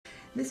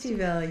Misty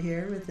Valley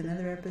here with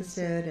another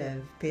episode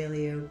of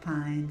Paleo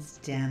Pines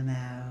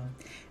Demo.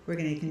 We're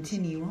going to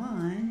continue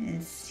on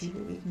and see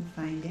what we can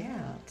find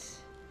out.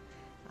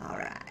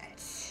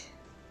 Alright,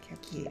 how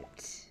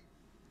cute.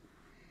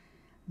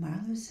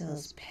 Marlo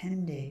sells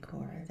pen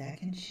decor that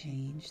can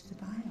change the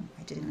biome.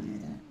 I did not know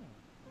that.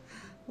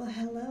 Well,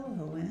 hello,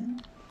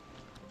 Owen.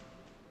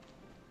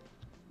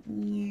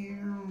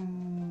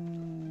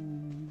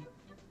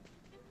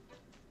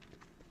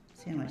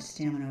 See how much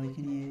stamina we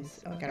can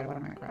use. Oh, I gotta water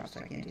my crops, so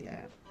I can't do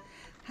that.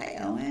 Hi,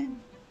 Owen.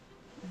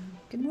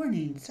 Good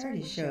morning. Sorry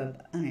to show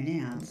up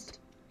unannounced.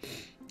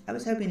 I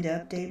was hoping to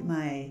update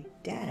my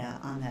data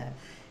on the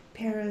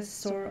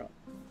Parasaur...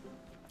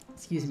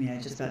 Excuse me, I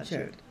just about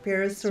choked.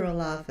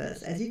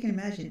 Parasaurolophus. As you can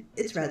imagine,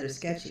 it's rather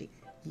sketchy.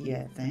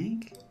 You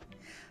think?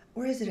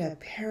 Or is it a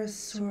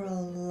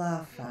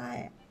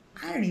Parasaurolophi?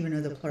 I don't even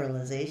know the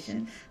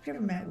pluralization. I've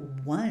never met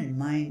one,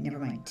 never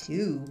mind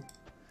two.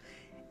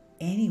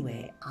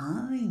 Anyway,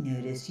 I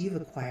noticed you've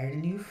acquired a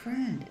new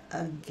friend,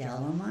 a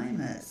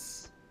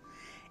Gallimimus.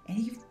 And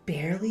you've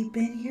barely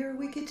been here a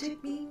week. It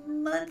took me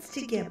months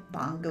to get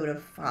Bongo to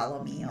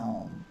follow me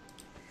home.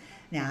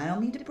 Now, I don't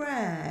mean to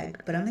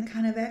brag, but I'm the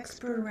kind of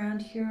expert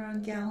around here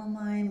on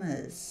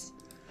Gallimimus.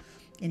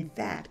 In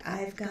fact,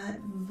 I've got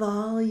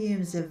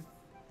volumes of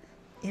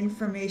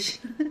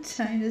information on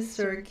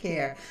dinosaur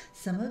care.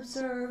 Some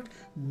observed,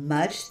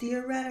 much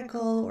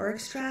theoretical or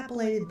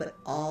extrapolated, but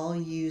all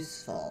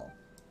useful.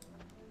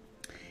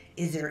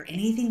 Is there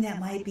anything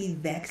that might be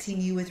vexing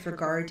you with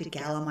regard to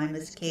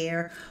Gallimimus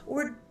care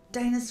or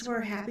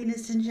dinosaur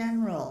happiness in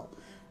general?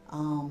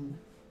 I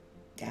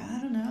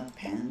don't know,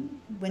 pen.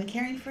 When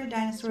caring for a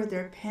dinosaur,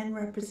 their pen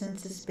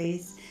represents a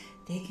space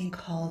they can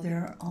call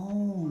their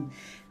own.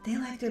 They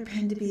like their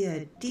pen to be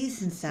a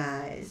decent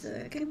size,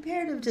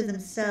 comparative to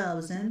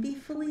themselves, and be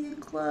fully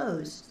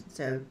enclosed.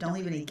 So don't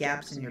leave any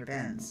gaps in your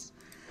pens.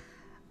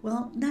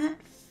 Well, not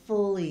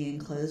fully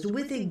enclosed,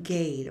 with a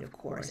gate, of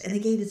course, and the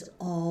gate is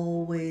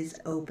always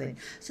open,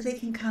 so they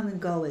can come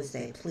and go as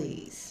they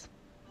please.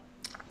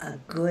 A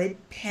good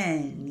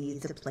pen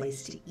needs a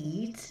place to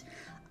eat,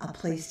 a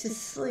place to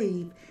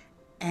sleep,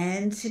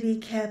 and to be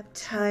kept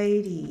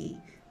tidy.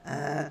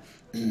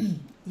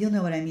 You'll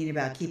know what I mean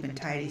about keeping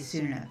tidy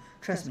soon enough.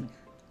 Trust me,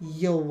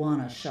 you'll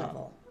want a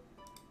shovel.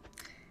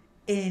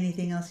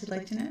 Anything else you'd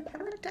like to know? How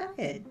about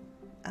diet?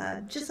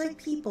 Just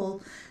like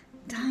people,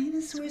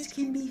 dinosaurs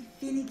can be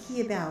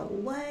finicky about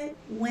what,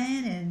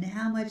 when, and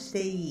how much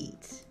they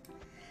eat.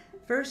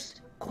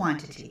 First,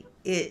 quantity.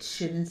 It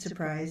shouldn't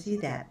surprise you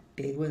that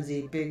big ones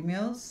eat big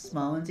meals,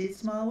 small ones eat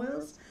small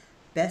meals.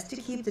 Best to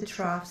keep the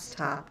troughs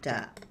topped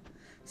up.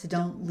 So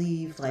don't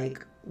leave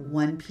like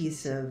one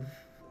piece of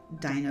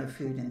dino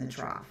food in the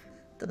trough.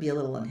 They'll be a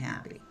little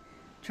unhappy.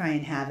 Try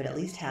and have it at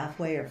least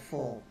halfway or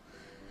full.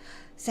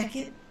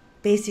 Second,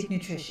 basic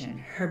nutrition.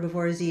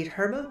 Herbivores eat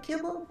herbo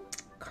kibble.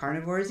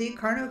 Carnivores eat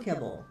carno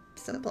kibble.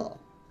 Simple.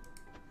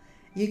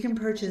 You can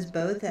purchase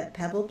both at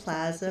Pebble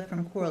Plaza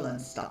from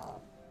Corlin's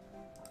stall.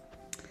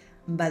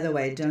 By the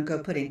way, don't go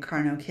putting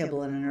carno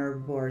kibble in an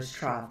herbivore's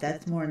trough.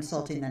 That's more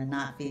insulting than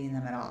not feeding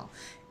them at all.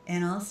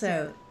 And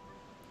also,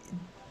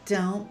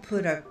 don't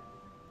put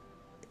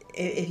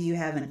if you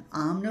have an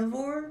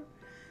omnivore,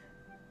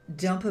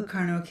 don't put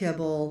carno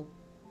kibble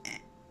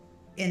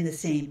in the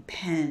same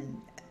pen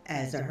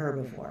as a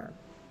herbivore.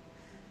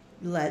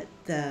 Let's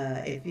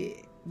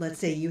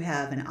say you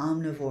have an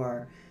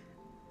omnivore,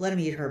 let them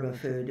eat herbo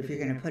food. If you're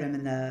going to put them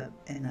in the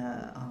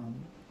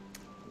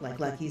like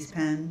Lucky's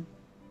pen,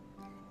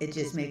 it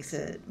just makes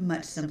it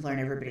much simpler and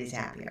everybody's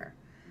happier.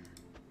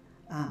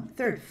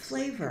 Third,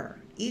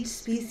 flavor. Each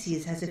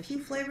species has a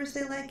few flavors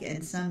they like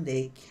and some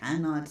they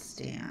cannot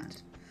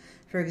stand.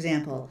 For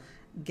example,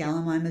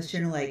 Gallimimus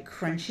generally like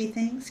crunchy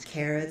things,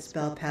 carrots,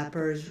 bell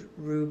peppers,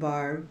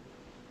 rhubarb.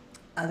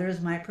 Others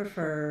might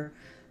prefer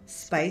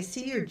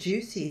spicy or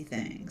juicy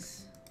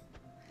things.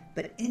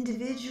 But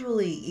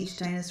individually, each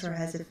dinosaur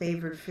has a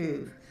favorite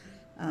food.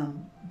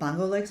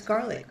 Bongo likes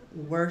garlic.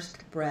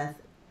 Worst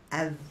breath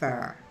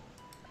ever.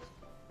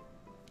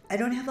 I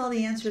don't have all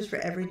the answers for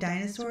every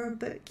dinosaur,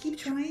 but keep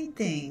trying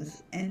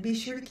things and be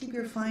sure to keep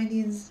your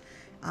findings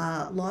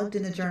logged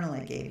in the journal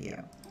I gave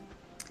you.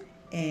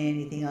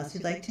 Anything else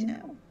you'd like to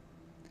know?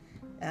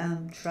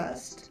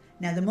 Trust.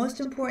 Now, the most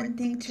important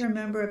thing to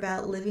remember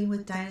about living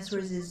with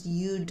dinosaurs is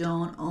you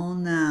don't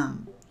own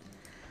them.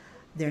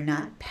 They're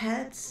not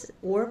pets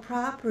or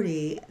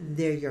property,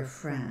 they're your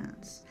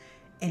friends.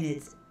 And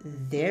it's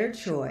their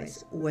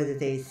choice whether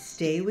they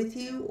stay with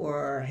you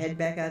or head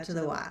back out to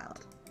the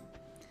wild.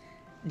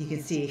 And you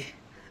can see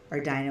our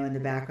dino in the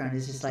background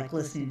is just like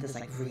listening to this,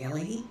 like,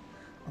 really?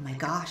 Oh my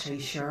gosh, are you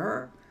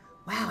sure?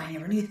 Wow, I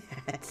never knew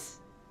that.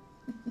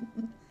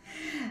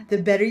 The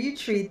better you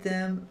treat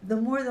them, the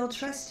more they'll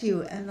trust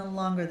you and the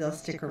longer they'll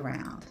stick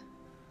around.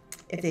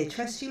 If they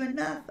trust you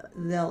enough,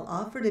 they'll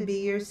offer to be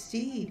your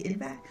steed. In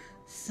fact,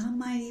 some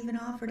might even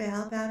offer to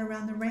help out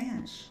around the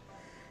ranch.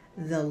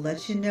 They'll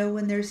let you know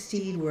when they're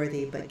steed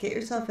worthy, but get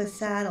yourself a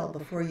saddle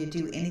before you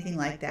do anything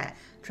like that.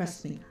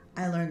 Trust me,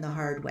 I learned the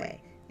hard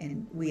way.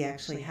 and we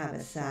actually have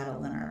a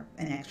saddle in an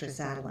extra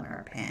saddle in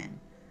our pen.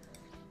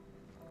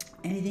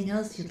 Anything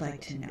else you'd like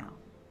to know?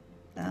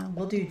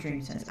 We'll do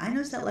dreamstones. I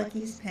noticed that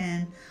Lucky's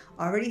pen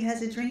already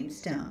has a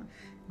dreamstone.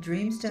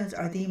 Dreamstones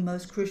are the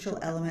most crucial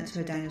element to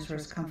a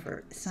dinosaur's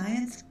comfort.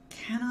 Science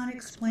cannot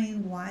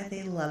explain why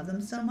they love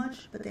them so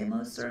much, but they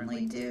most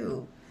certainly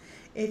do.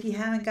 If you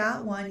haven't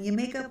got one, you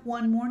make up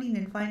one morning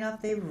and find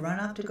out they've run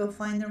off to go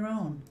find their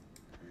own.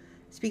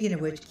 Speaking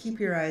of which, keep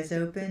your eyes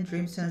open.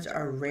 Dreamstones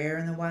are rare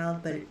in the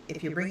wild, but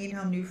if you're bringing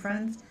home new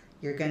friends,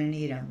 you're going to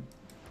need them.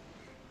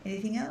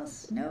 Anything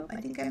else? Nope,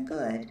 I think I'm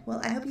good. Well,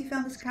 I hope you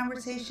found this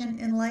conversation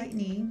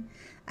enlightening.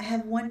 I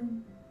have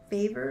one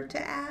favor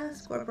to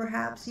ask, or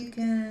perhaps you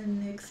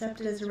can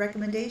accept it as a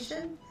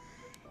recommendation.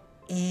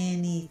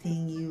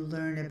 Anything you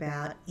learn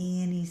about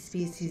any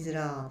species at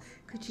all,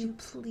 could you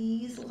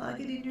please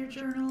log it in your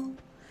journal?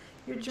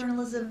 Your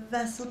journal is a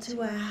vessel to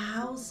a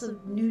house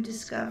of new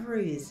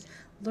discoveries,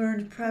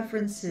 learned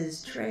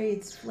preferences,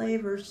 traits,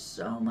 flavors,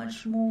 so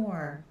much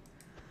more.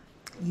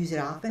 Use it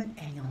often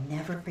and you'll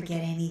never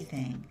forget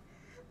anything.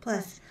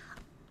 Plus,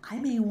 I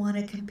may want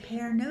to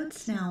compare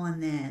notes now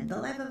and then. The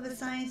life of a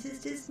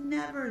scientist is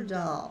never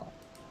dull.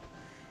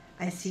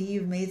 I see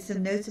you've made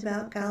some notes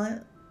about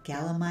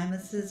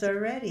gallimimuses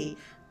already.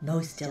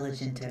 Most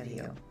diligent of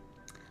you.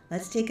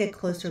 Let's take a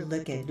closer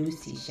look at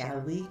Lucy, shall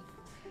we?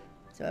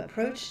 So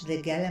approach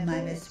the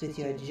gallimimus with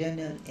your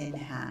journal in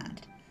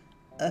hand.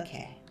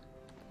 Okay,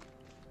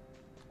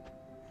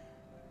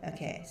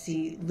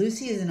 see,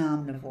 Lucy is an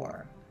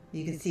omnivore.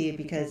 You can see it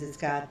because it's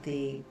got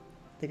the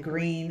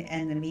green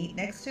and the meat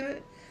next to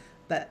it.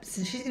 But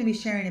since she's going to be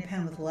sharing a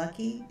pen with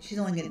Lucky, she's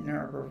only getting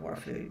herbivore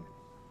food.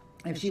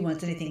 If she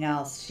wants anything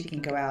else, she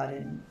can go out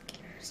and get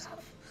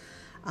herself.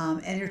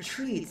 And her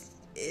treats,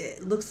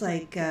 it looks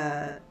like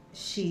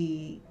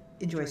she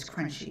enjoys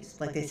crunchies.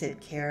 Like they said,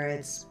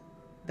 carrots,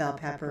 bell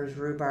peppers,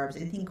 rhubarbs,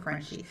 anything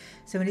crunchy.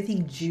 So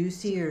anything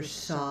juicy or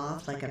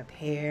soft, like a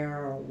pear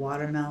or a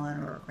watermelon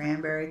or a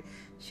cranberry,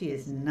 she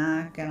is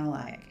not going to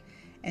like.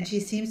 And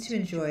she seems to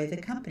enjoy the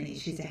company.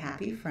 She's a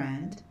happy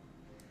friend.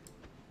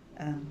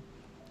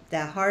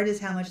 The heart is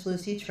how much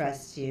Lucy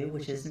trusts you,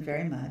 which isn't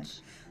very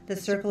much. The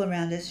circle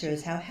around it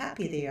shows how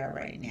happy they are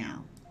right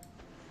now.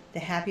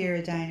 The happier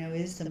a dino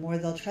is, the more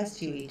they'll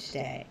trust you each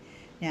day.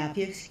 Now, if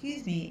you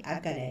excuse me,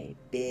 I've got a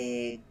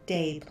big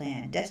day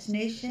planned.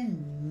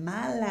 Destination,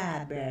 my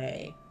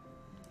library.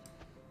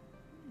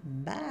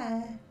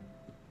 Bye.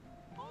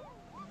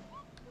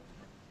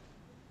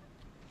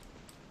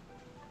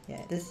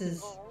 Yeah, this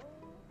is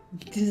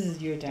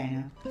your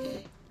dino.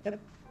 Yep.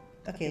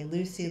 Okay,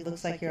 Lucy,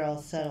 looks like you're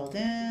all settled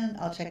in.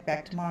 I'll check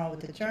back tomorrow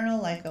with the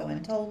journal like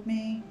Owen told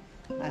me.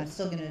 I'm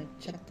still going to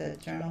check the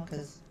journal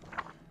because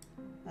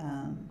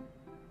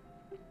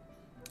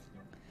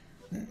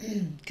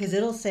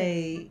it'll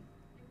say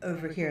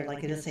over here,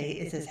 like it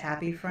says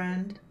happy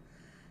friend.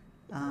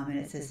 And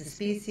it says the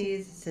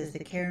species, it says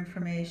the care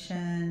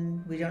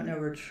information, we don't know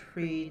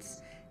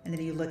retreats. And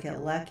then you look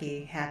at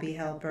Lucky, happy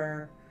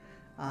helper.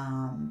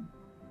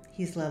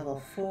 He's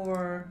level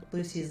 4,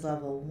 Lucy's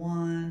level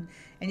 1,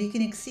 and you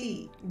can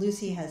see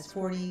Lucy has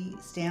 40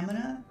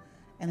 stamina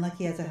and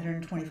Lucky has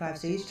 125,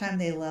 so each time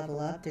they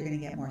level up, they're going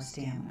to get more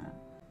stamina.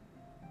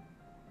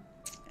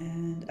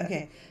 And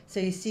okay, so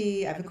you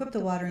see I've equipped the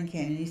watering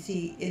can, and you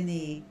see in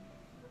the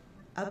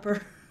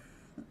upper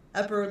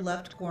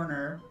left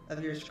corner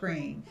of your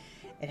screen,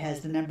 it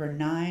has the number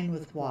 9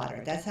 with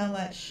water. That's how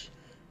much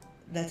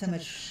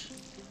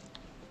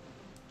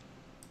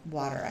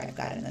water I've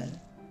got in the,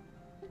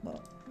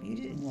 well, you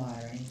didn't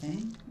water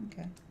anything.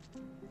 Okay.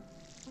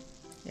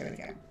 There we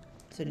go.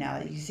 So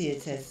now you see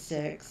it says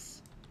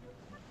 6.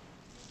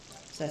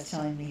 So that's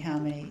telling me how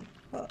many.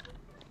 Whoa.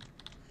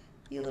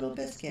 You little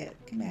biscuit.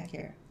 Come back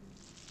here.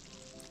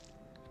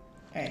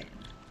 Alright.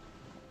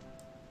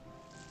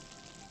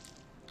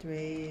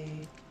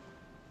 3,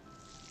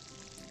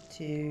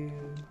 2,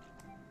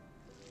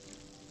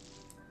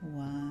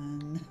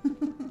 1.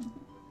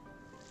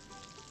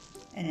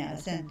 And now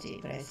it's empty,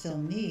 but I still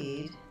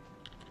need.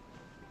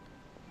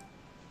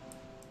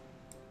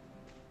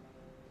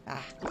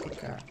 Ah, good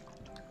girl.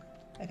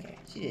 Okay,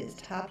 she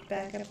just hopped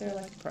back up there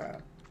like a pro.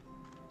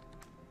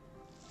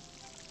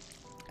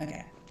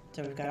 Okay,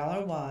 so we've got all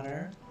our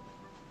water.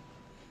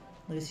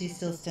 Lucy's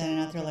still standing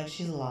out there like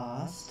she's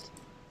lost.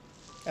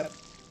 Oh.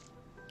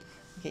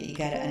 Okay, you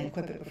gotta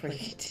unequip it before you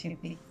can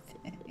do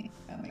anything.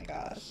 Oh my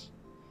gosh.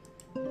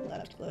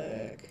 Left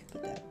click.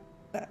 Put that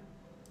back.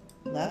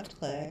 Left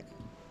click.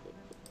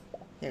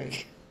 There we go.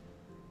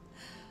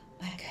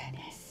 My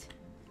goodness.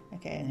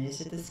 Okay, and then just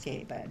hit the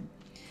escape button.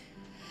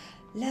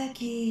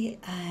 Lucky,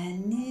 I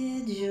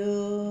need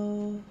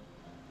you.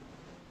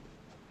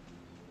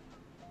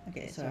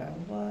 Okay, so our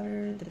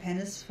water, the pen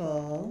is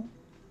full.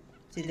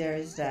 See,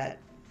 there's that.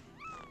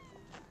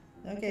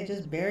 Okay,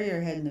 just bury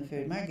your head in the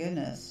food. My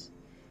goodness.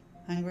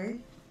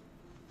 Hungry?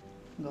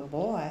 Good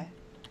boy.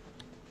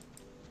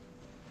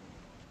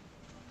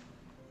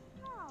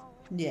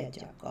 Yeah,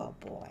 Jack, good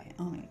boy.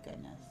 Oh my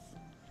goodness.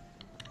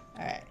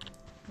 Alright,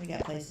 we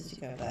got places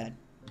to go, bud.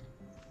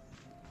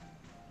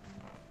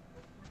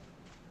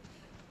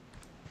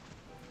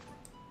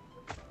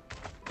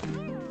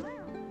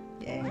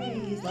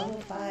 She's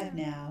level 5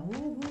 now.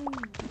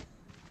 Woohoo!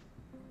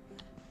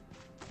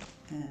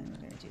 And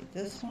we're gonna do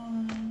this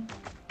one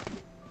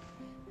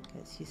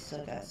because he's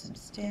still got some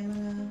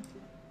stamina.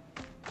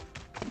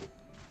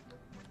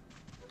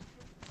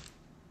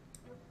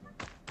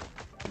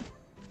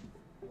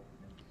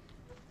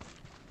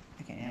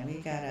 Okay, now we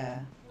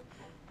gotta.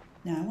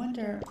 Now I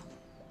wonder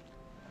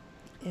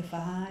if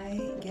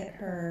I get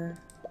her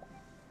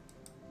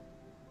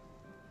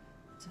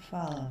to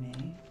follow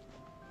me.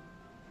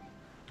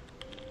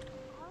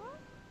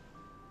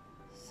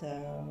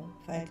 So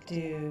if I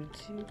do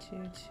 2,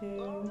 2,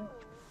 2,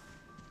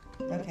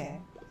 okay,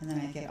 and then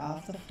I get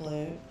off the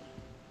float,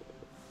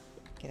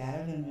 get out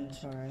of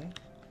inventory,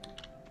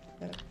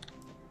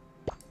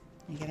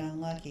 and get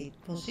unlucky.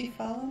 Will she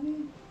follow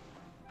me?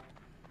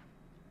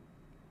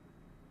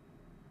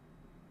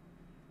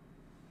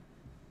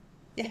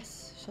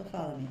 Yes, she'll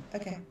follow me.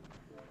 Okay,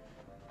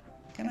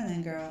 come on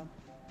then, girl.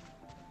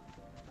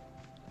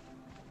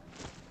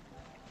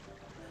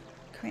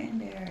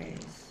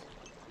 Cranberries.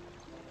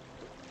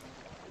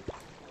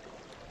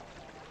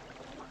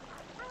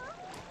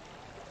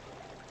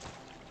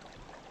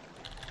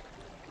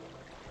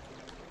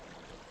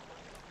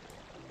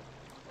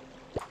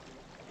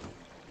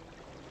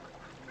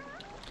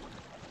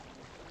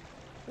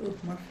 Ooh,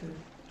 more food.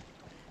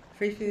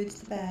 Free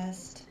food's the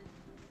best.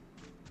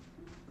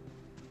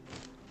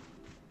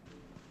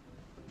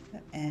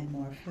 And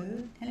more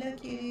food. Hello,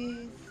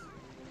 cuties.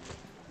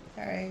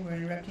 Sorry, we're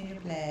interrupting your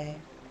play.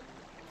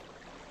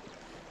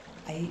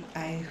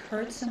 I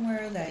heard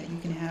somewhere that you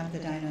can have the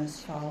dinos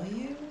follow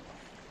you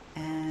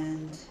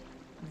and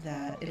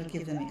that it'll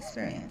give them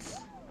experience.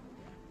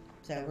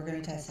 So we're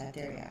going to test that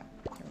theory out.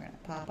 So we're going to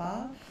pop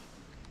off.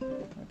 We're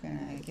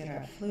going to get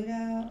our flute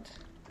out.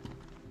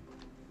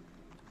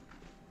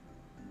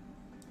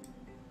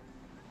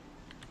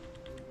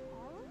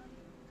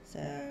 So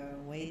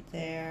wait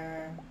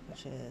there,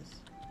 which is,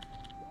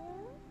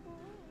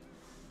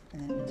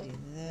 and then we do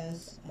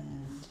this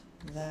and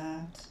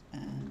that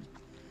and,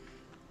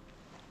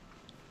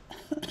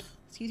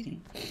 excuse me.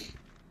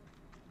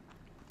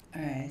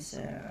 All right, so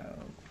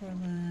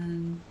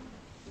Corlin.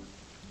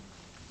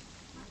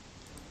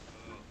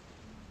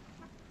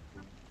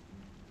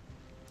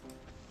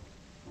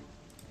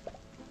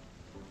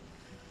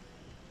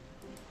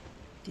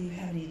 Do you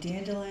have any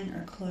dandelion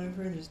or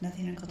clover? There's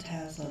nothing Uncle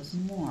Taz loves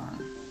more.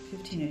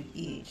 15 of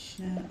each.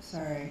 No,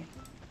 sorry.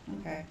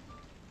 Okay.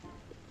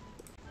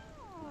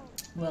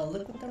 Well,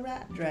 look what the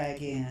rat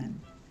dragon.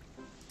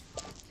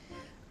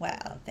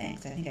 Wow,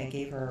 thanks. I think I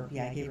gave her,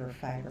 yeah, I gave her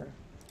fiber.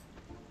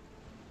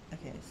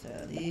 Okay, so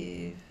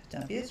leave.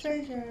 Don't be a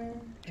stranger.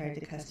 Prepared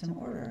to custom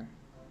order.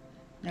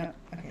 No,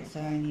 okay, so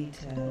I need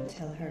to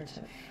tell her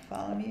to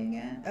follow me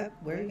again. Oh,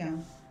 where are you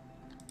going?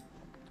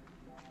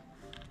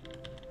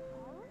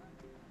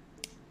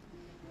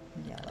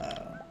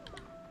 Yellow.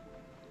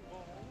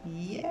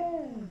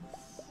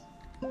 Yes.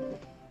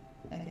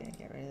 Okay,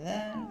 get rid of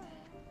that.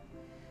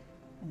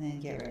 And then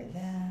get rid of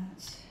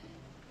that.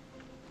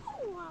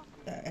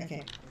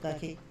 Okay,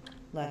 lucky,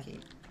 lucky.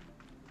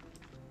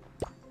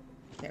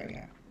 There we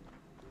go.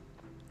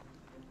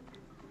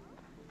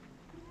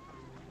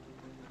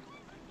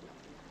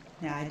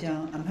 Now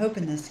I'm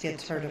hoping this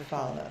gets her to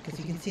follow, because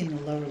you can see in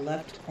the lower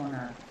left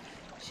corner,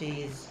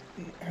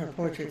 her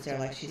portrait's there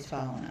like she's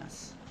following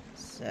us.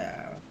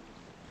 So,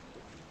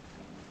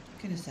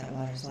 goodness, that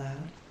water's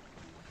loud.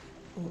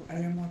 Oh, are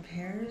there more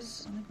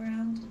pears on the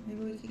ground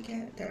maybe we could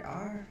get? There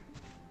are.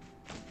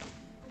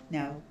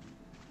 Now,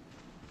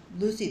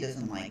 Lucy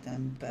doesn't like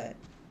them, but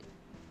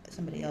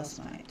somebody else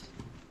might.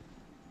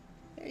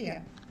 There you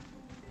go.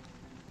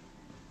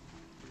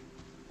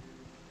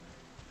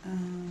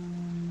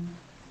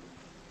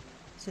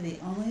 So the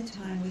only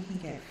time we can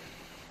get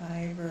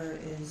fiber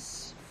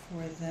is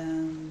for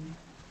them.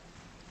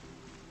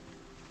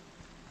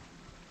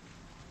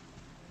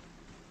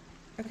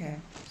 Okay,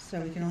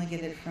 so we can only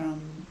get it from.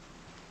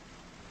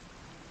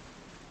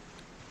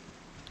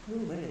 Ooh,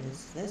 what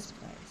is this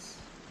place?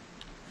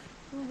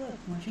 Ooh,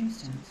 look, more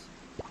dreamstones.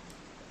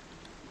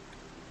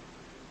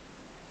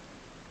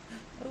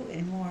 Oh,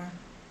 and more.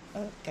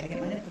 Oh, gotta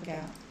get my notebook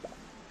out.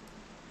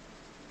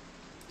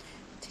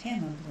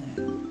 Tama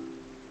bloom.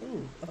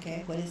 Ooh,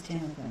 okay, what is Tama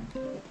bloom?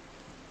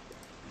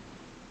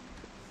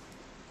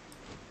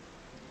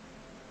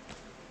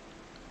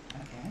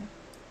 Okay.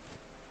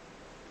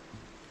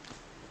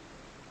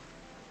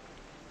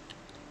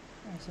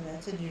 Alright, so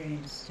that's a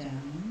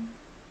dreamstone.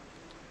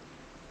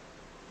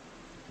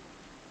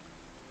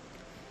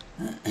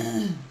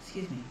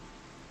 Excuse me.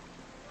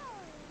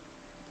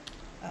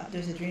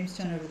 There's a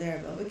dreamstone over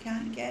there, but we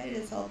can't get it.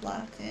 It's all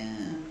blocked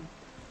in.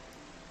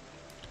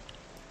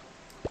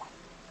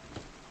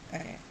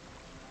 Okay.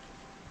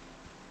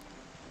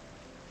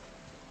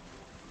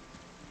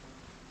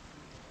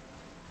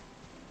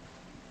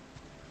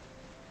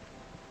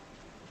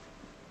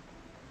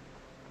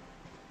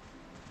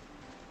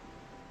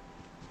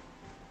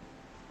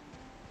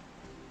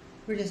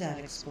 We're just out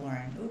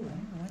exploring. Ooh, I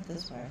never went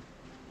this way.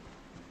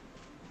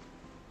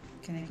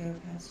 Can I go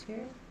past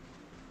here?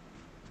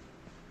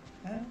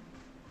 Oh.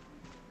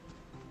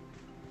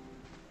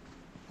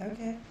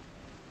 Okay.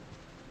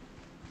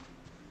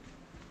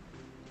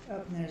 Oh,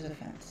 and there's a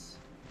fence.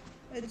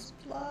 It's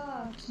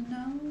blocked.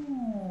 No.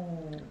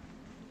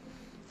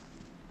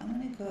 I'm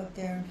gonna go up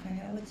there and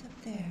find out what's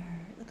up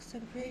there. It looks so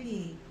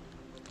pretty.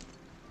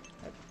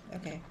 Oh,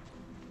 okay.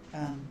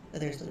 Oh,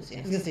 there's Lucy.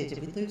 I was gonna say, did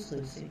we lose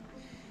Lucy?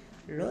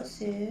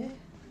 Lucy,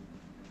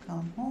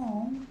 come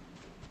home.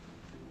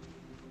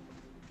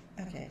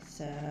 Okay,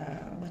 so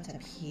what's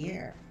up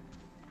here?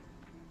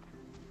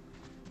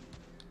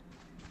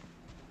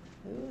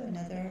 Ooh,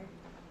 another.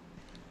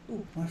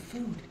 Ooh, more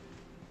food.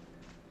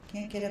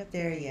 Can't get up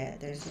there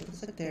yet. It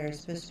looks like there's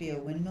supposed to be a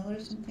windmill or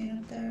something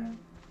up there.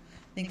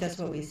 I think that's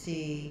what we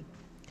see.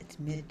 It's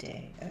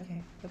midday.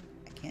 Okay. Oop,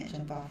 I can't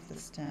jump off the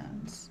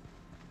stones.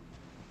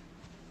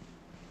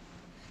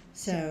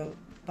 So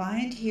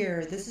behind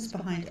here, this is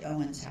behind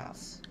Owen's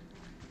house.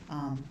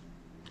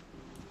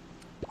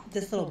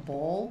 This little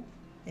bowl,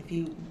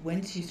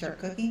 once you start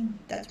cooking,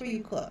 that's where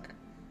you cook.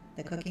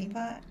 The cooking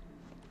pot.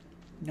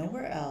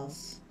 Nowhere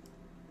else.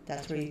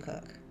 That's where you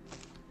cook.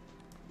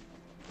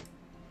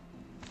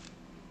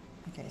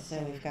 Okay, so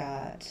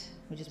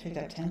we just picked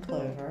up 10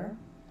 clover.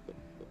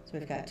 So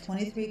we've got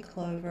 23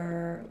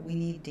 clover. We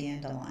need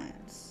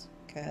dandelions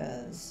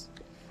because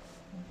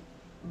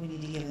we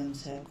need to give them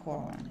to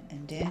Corwin.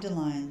 And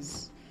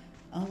dandelions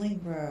only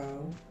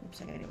grow,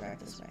 oops, I gotta go back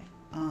this way,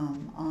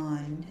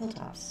 on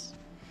hilltops,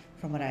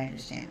 from what I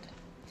understand.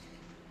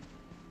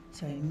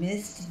 So we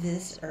missed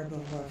this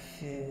herbivore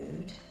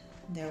food.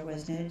 There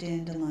was no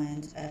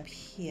dandelions up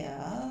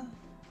here.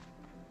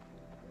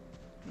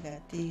 We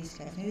got these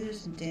guys. Maybe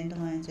there's some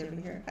dandelions over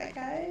here. Hi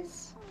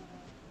guys.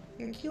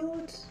 You're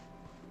cute.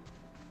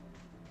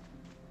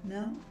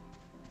 No?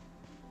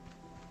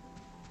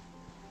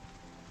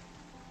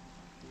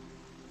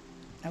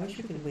 I wish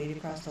we could wade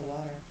across the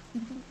water.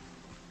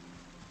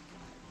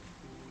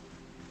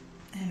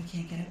 And we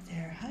can't get up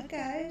there. Hi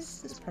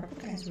guys. This purple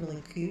guy's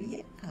really cute.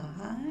 Yeah,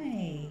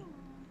 hi.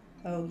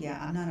 Oh yeah,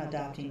 I'm not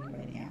adopting you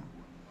right now.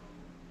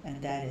 And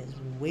that is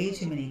way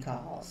too many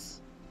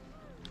calls.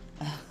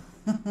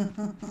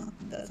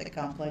 That's a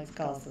complex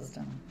call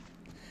system.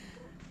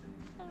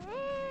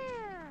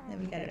 Then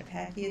we got a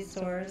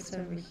Pachyosaurus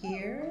over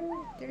here.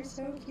 They're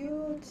so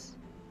cute.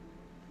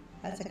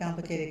 That's a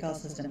complicated call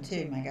system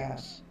too, my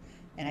gosh.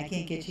 And I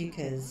can't get you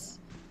because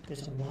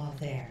there's a wall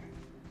there.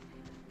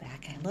 But I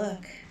can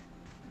look.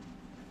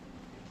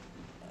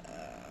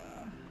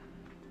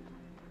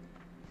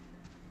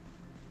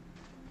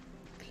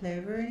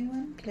 Clover,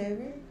 anyone?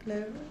 Clover?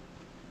 Clover?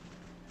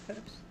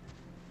 Oops.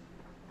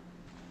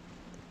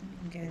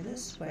 We can go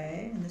this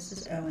way, and this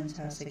is Owen's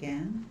house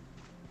again.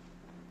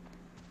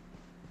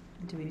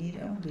 Do we need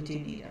Owen? We do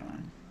need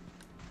Owen.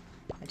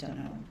 I don't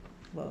know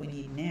what we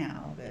need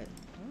now, but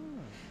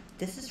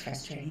this is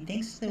frustrating.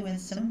 Thanks to the wind,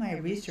 some of my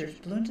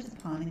research blew into the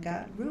pond and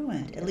got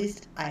ruined. At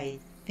least I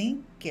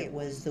think it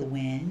was the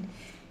wind.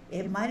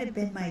 It might have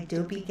been my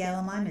dopey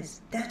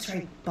Gallimimus. That's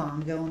right,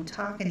 Bongo, I'm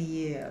talking to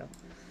you.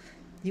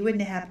 You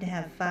wouldn't happen to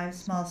have 5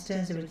 small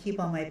stones that would keep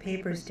all my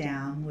papers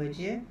down, would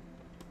you?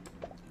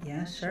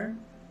 Yeah, sure.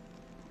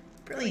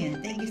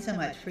 Brilliant. Thank you so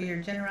much for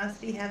your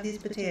generosity. Have these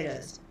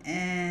potatoes.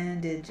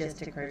 And it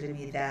just occurred to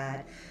me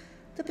that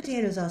the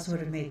potatoes also would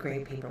have made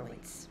great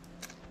paperweights.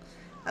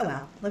 Oh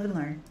well, live and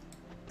learn.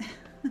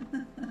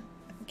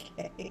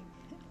 Okay.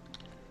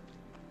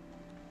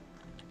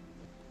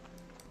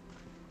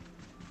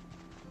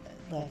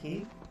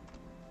 Lucky.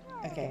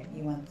 Okay,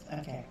 you want,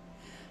 okay.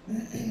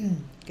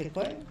 Good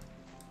boy?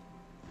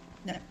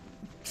 No.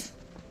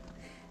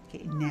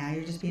 Okay, now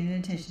you're just being an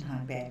attention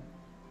hog, babe.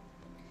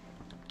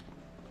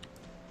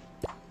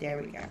 There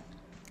we go.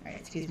 Alright,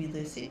 excuse me,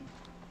 Lucy.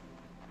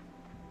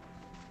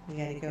 We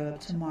gotta go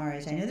up to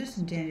Mars. I know there's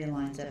some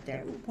dandelions up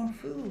there. Ooh, more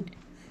food.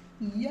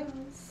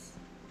 Yes.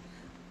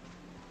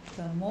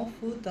 The more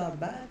food, the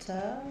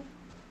better.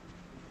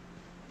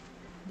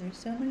 There's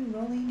so many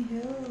rolling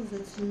hills.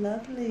 It's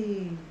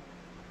lovely.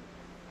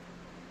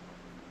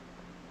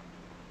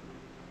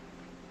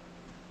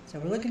 So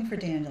we're looking for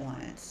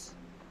dandelions.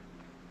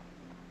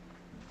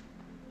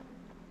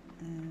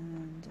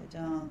 And I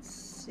don't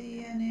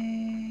see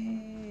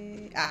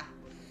any. Ah,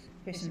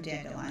 here's some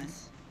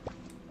dandelions.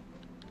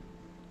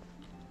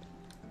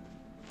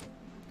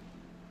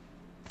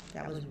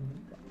 That was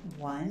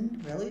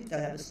 1, really? Oh,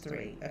 that was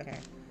 3. Okay.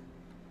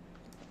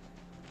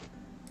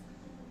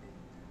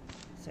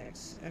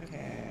 6.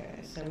 Okay,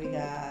 so we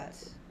got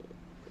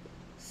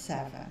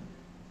 7.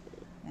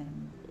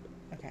 And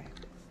okay.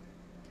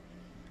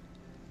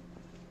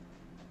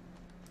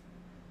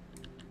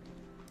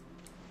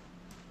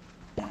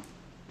 Oh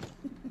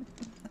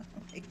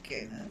my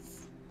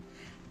goodness.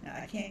 No,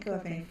 I can't go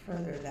up any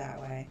further that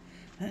way.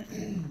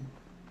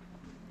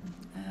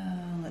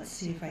 Let's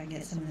see if I can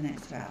get some in the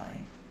next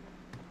valley.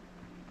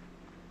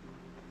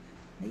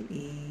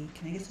 Maybe,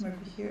 can I get some over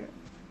here?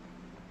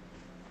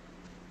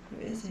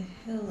 There is a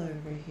hill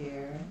over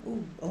here.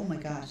 Ooh, oh my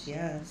gosh,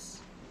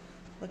 yes.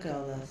 Look at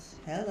all this.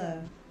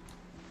 Hello.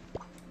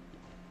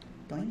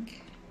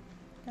 Blink.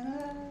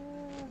 Ah.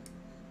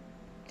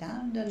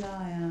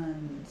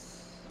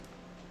 Dandelions.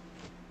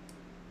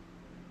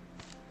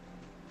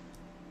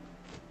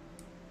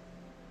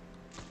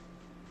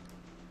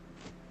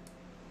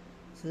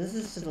 So this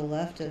is to the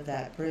left of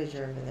that bridge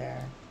over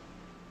there.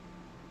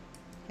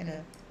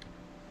 There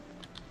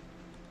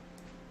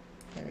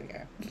we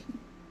go.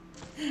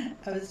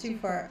 I was too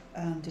far.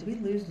 Did we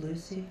lose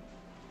Lucy?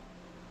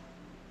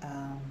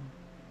 I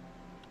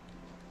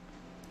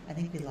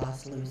think we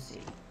lost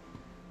Lucy.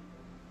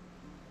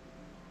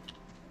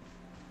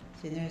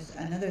 See, there's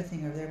another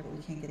thing over there, but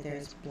we can't get there.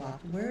 It's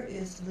blocked. Where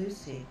is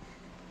Lucy?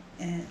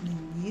 And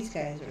these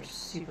guys are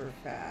super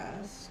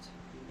fast.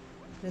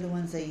 They're the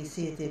ones that you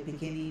see at the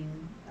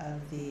beginning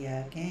of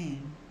the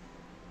game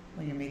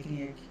when you're making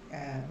your,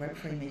 right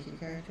before you make your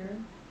character.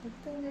 Look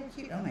at them, they're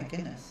cute. Oh my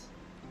goodness.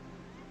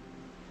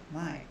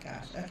 My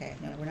gosh. Okay,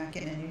 no, we're not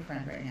getting a new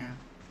friend right now.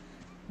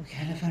 We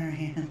got enough on our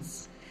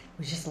hands.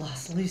 We just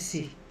lost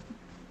Lucy.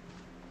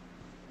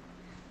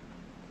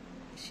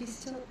 Is she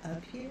still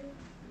up here?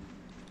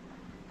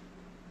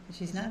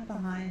 She's not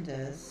behind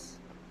us.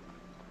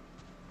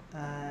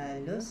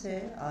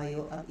 Lucy, are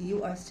you up?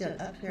 You are still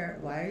up here.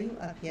 Why are you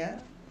up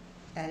here?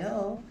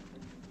 Hello?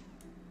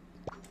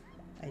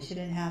 I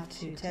shouldn't have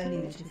to tell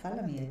you to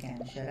follow me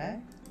again, should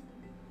I?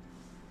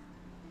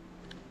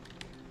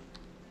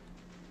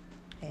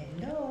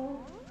 Hello?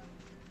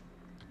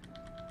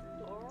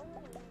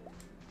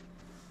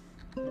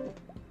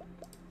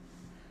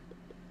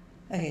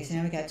 Okay, so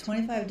now we got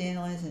 25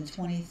 dandelions and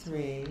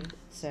 23,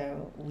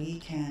 so we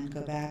can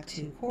go back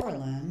to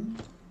Coraline,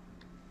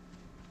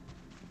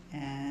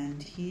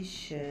 and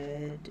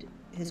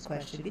his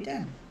quest should be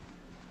done.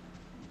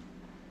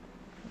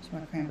 There's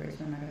more cranberries,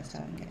 but I'm not going to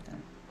stop and get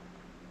them.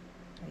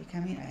 Are you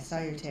coming? I saw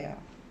your tail.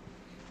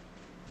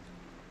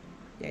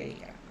 There you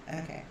go.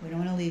 Okay, we don't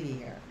want to leave you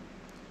here.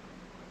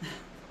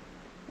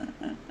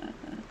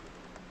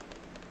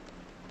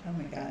 Oh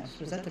my gosh,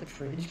 was that the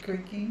fridge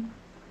creaking?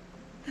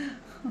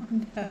 Oh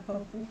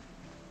no.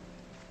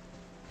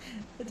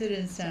 That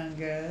didn't sound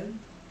good.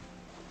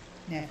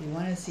 Now if you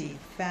want to see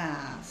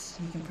fast,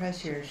 you can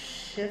press your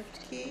shift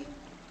key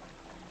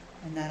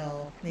and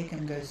that'll make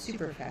them go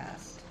super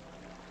fast.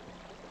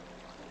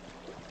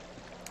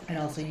 It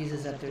also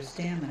uses up their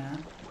stamina.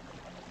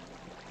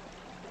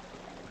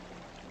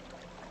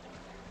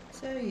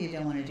 So you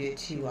don't want to do it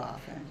too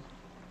often,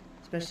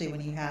 especially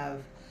when you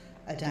have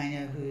a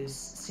dino whose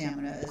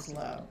stamina is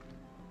low.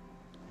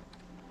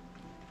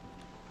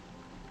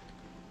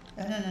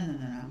 Oh,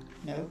 no.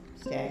 Nope,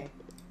 stay.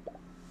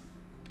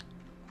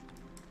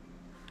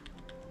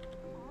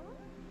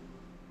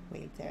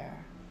 Wait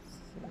there.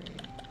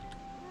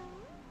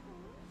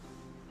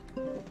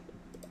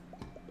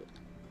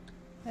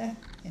 3.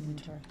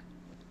 Inventory.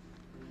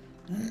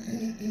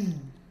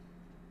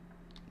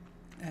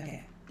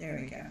 Okay, there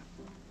we go.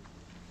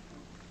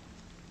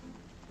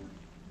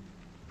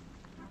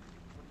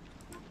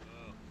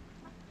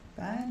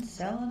 Buying,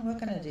 selling, what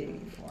can I do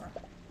you for?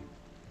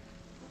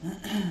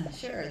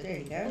 Sure, there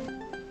you go.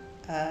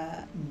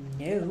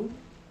 No.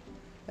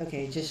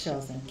 Okay, just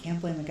shells them. Can't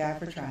blame the guy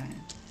for trying.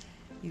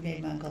 You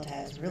made my Uncle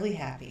Taz really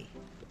happy.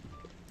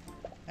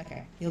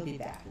 Okay, he'll be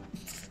back.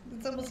 It's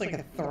almost like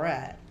a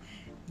threat.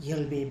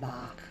 You'll be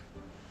back.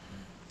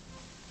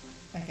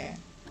 Okay.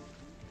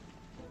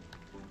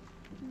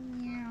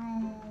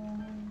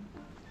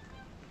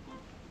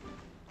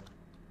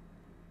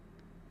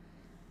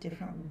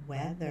 Different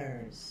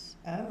weathers.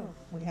 Oh,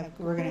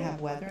 we're gonna have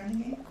weather in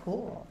the game?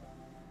 Cool.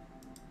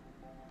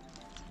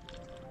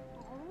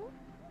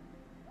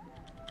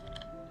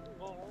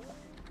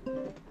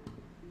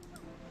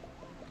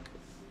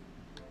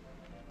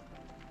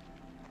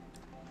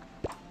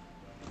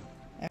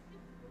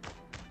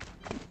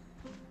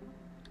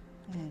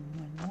 And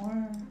one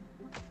more.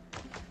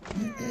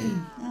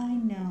 I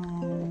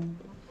know.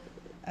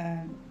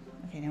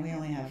 Okay, now we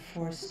only have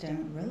 4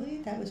 stone.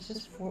 Really? That was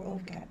just 4. Oh,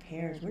 we got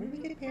pears. Where did we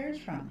get pears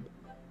from?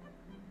 I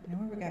know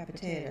where we got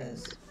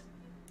potatoes.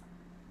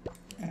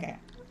 Okay.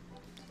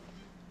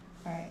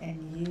 Alright,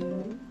 and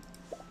you.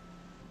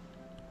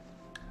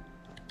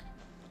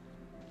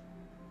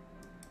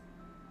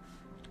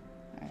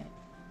 Alright.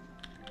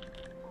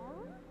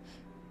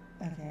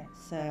 Okay,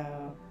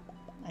 so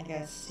I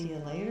guess see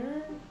you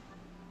later.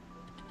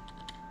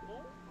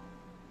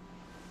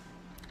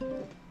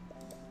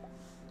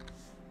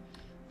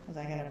 Because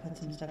I gotta put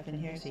some stuff in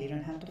here so you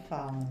don't have to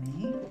follow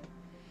me.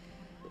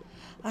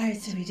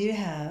 Alright, so we do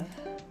have...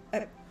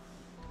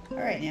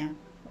 Alright now.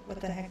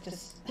 What the heck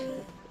just... the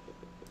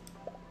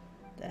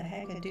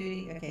heck of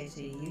duty? Okay,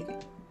 so you...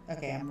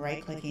 Okay, I'm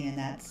right clicking and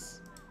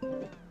that's...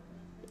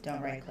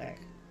 Don't right click.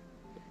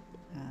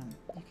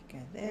 You can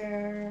go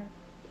there.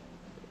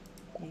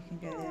 You can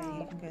go there,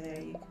 you can go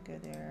there, you can go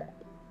there.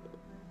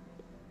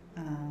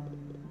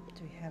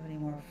 Do we have any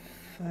more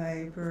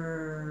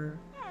fiber?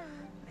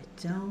 I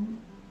don't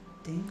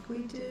think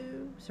we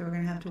do. So we're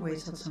gonna have to wait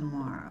till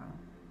tomorrow.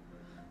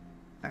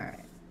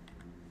 Alright.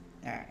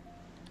 Alright.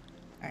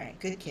 Alright,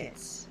 good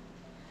kids.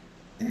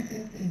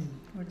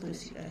 Where'd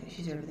Lucy go?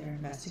 She's over there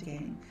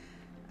investigating.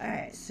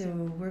 Alright, so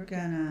we're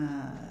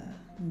gonna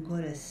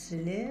go to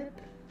sleep.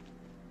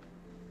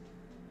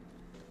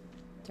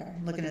 Sorry,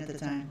 looking at the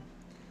time.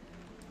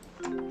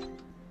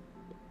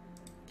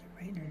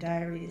 Writing her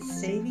diary is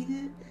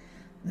saving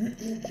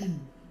it.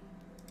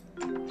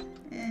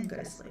 And go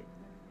to sleep.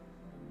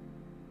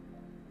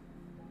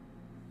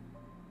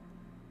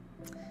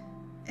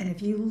 And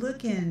if you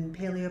look in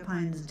Paleo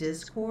Pines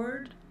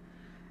Discord,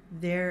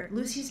 there,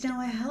 Lucy's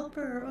now a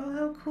helper. Oh,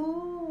 how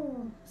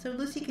cool. So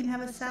Lucy can have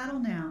a saddle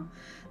now.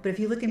 But if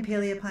you look in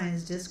Paleo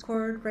Pines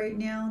Discord right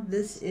now,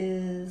 today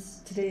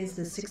is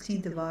the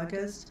 16th of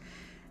August.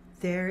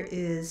 There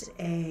is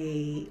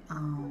in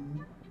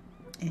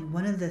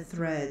one of the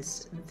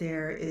threads,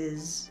 there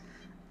is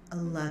a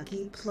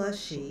lucky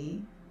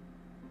plushie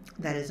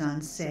that is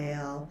on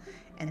sale,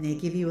 and they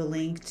give you a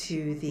link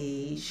to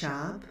the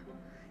shop,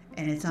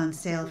 and it's on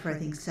sale for I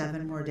think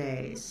 7 more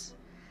days.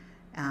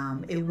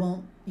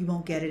 You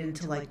won't get it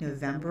until like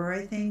November,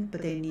 I think,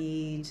 but they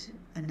need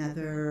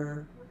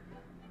another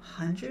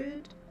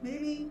 100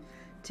 maybe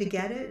to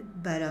get it.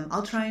 But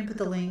I'll try and put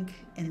the link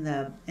pin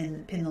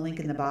the link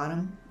in the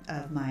bottom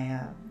of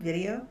my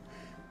video.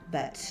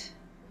 But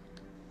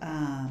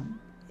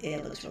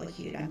it looks really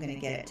cute. I'm gonna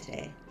get it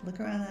today. Look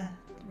around the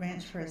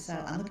ranch for a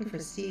saddle. I'm looking for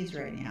seeds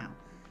right now.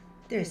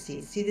 There's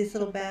seeds. See this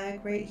little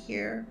bag right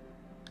here?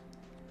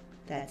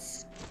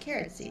 That's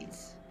carrot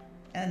seeds.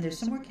 And there's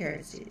some more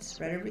carrot seeds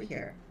right over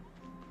here.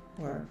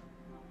 Or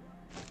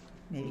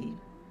maybe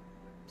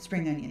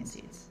spring onion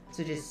seeds.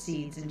 So just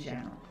seeds in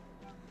general.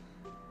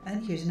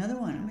 And here's another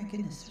one. Oh my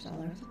goodness, there's all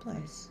over the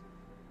place.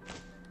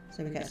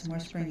 So we got some more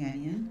spring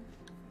onion.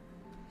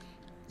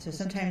 So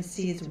sometimes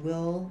seeds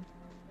will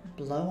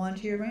blow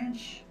onto your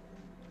ranch.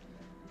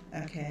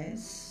 Okay,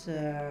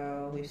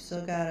 so we've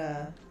still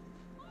got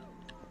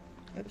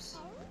oops.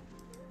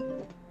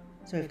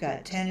 So we've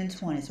got 10 and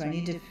 20, so I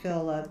need to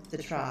fill up the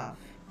trough.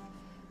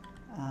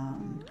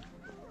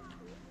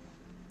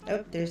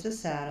 Oh, there's the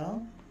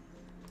saddle.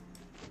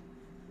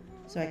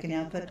 So I can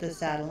now put the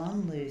saddle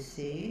on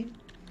Lucy.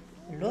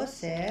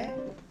 Lucy.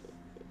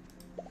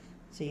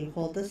 So you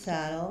hold the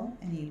saddle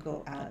and you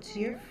go out to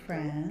your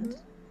friend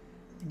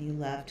and you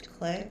left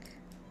click.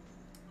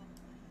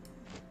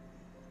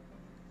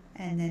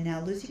 And then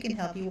now Lucy can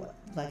help you.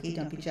 Lucky,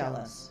 don't be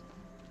jealous.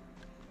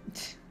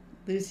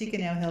 Lucy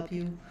can now help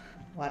you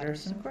water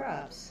some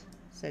crops.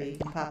 So you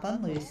can pop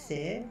on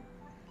Lucy.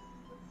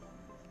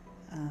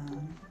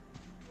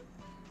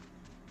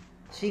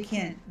 She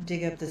can't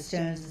dig up the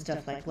stones and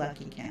stuff like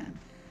Lucky can.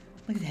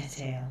 Look at that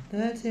tail.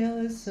 That tail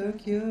is so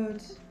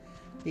cute.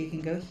 You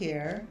can go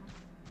here.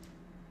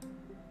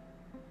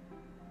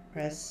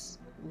 Press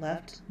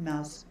left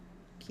mouse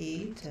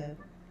key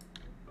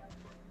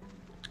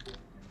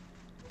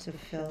to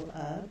fill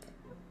up.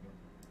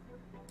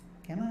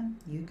 Come on,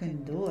 you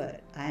can do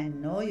it. I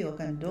know you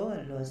can do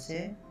it,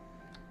 Lucy.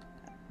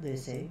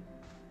 Lucy.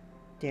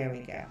 There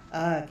we go.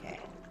 Okay.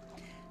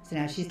 So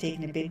now she's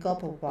taking a big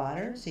gulp of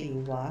water. So you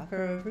walk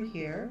her over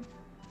here.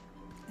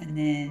 And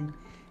then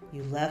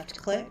you left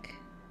click.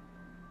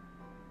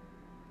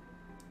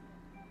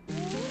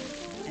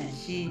 And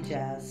she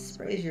just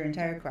sprays your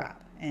entire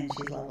crop. And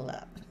she's leveled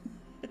up.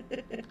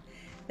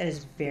 That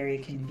is very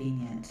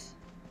convenient.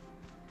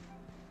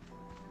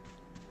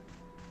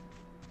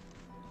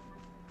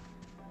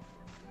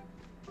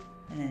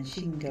 And then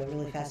she can go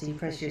really fast. If you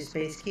press your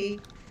space key,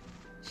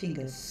 she can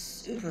go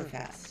super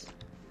fast.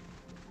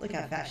 Look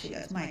how fast she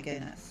goes. My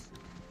goodness.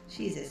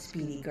 She's a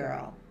speedy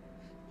girl.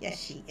 Yes,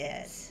 she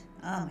is.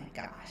 Oh my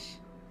gosh.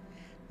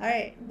 All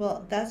right.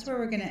 Well, that's where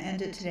we're going to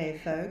end it today,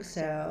 folks.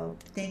 So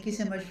thank you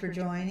so much for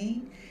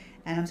joining.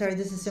 And I'm sorry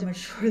this is so much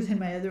shorter than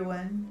my other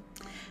one.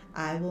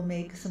 I will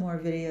make some more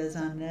videos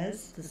on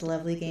this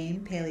lovely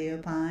game,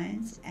 Paleo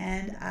Pines.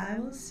 And I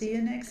will see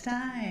you next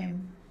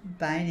time.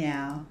 Bye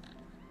now.